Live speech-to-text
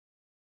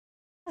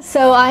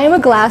So I am a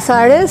glass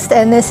artist,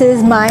 and this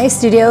is my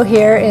studio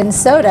here in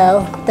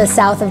SoDo, the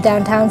south of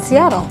downtown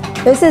Seattle.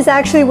 This is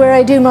actually where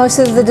I do most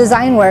of the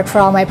design work for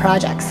all my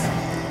projects.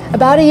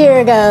 About a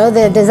year ago,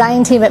 the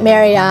design team at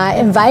Marriott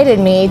invited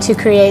me to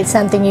create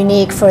something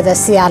unique for the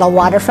Seattle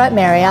Waterfront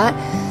Marriott.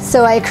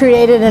 So I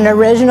created an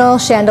original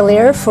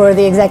chandelier for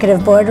the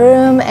executive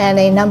boardroom and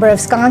a number of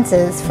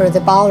sconces for the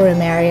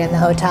ballroom area in the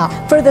hotel.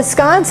 For the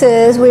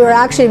sconces, we were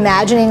actually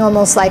imagining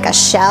almost like a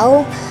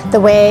shell, the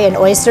way an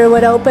oyster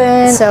would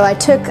open. So I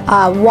took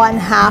one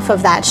half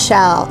of that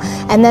shell,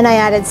 and then I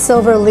added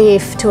silver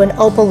leaf to an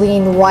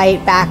opaline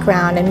white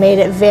background and made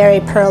it very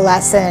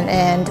pearlescent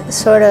and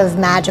sort of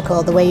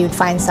magical, the way you'd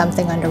find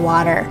something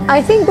underwater.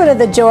 I think one of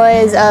the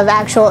joys of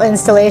actual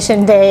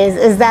installation days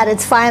is that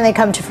it's finally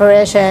come to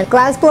fruition.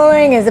 Glass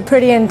blowing is a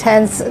pretty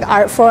intense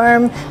art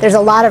form. There's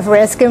a lot of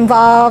risk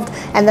involved,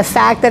 and the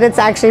fact that it's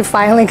actually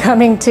finally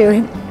coming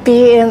to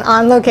be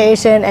on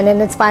location and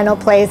in its final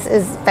place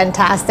is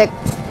fantastic.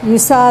 You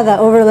saw the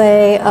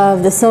overlay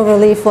of the silver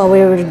leaf while we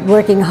were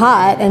working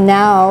hot, and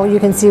now you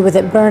can see with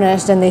it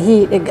burnished and the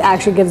heat, it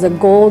actually gives a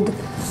gold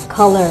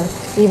color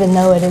even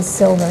though it is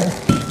silver.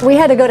 We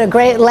had to go to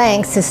great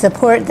lengths to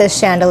support this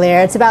chandelier.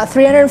 It's about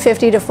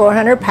 350 to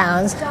 400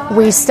 pounds.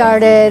 We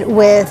started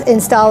with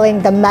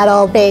installing the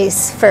metal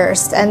base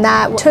first, and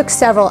that took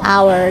several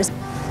hours.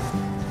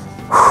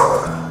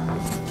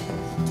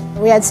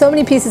 We had so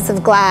many pieces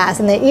of glass,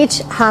 and they each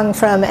hung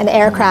from an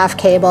aircraft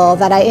cable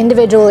that I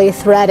individually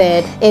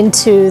threaded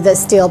into the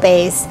steel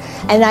base.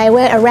 And I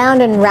went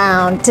around and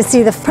round to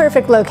see the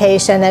perfect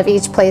location of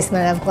each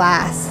placement of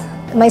glass.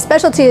 My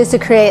specialty is to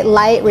create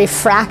light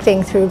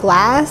refracting through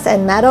glass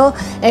and metal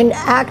and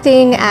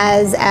acting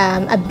as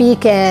a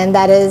beacon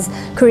that is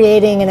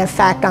creating an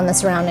effect on the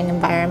surrounding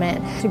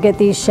environment. To get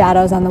these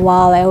shadows on the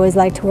wall, I always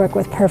like to work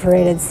with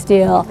perforated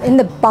steel. In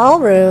the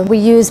ballroom, we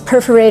used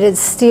perforated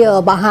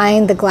steel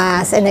behind the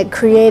glass, and it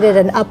created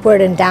an upward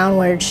and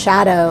downward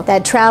shadow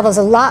that travels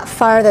a lot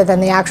farther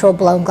than the actual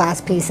blown glass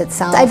piece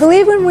itself. I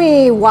believe when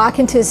we walk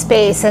into a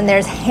space and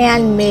there's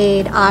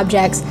handmade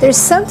objects, there's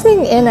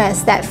something in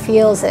us that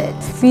feels it.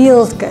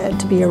 Feels good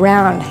to be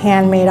around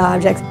handmade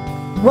objects.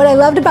 What I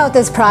loved about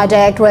this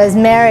project was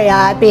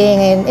Marriott being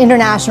an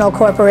international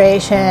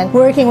corporation,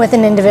 working with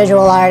an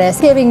individual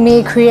artist, giving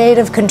me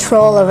creative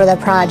control over the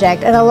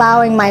project and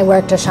allowing my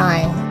work to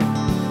shine.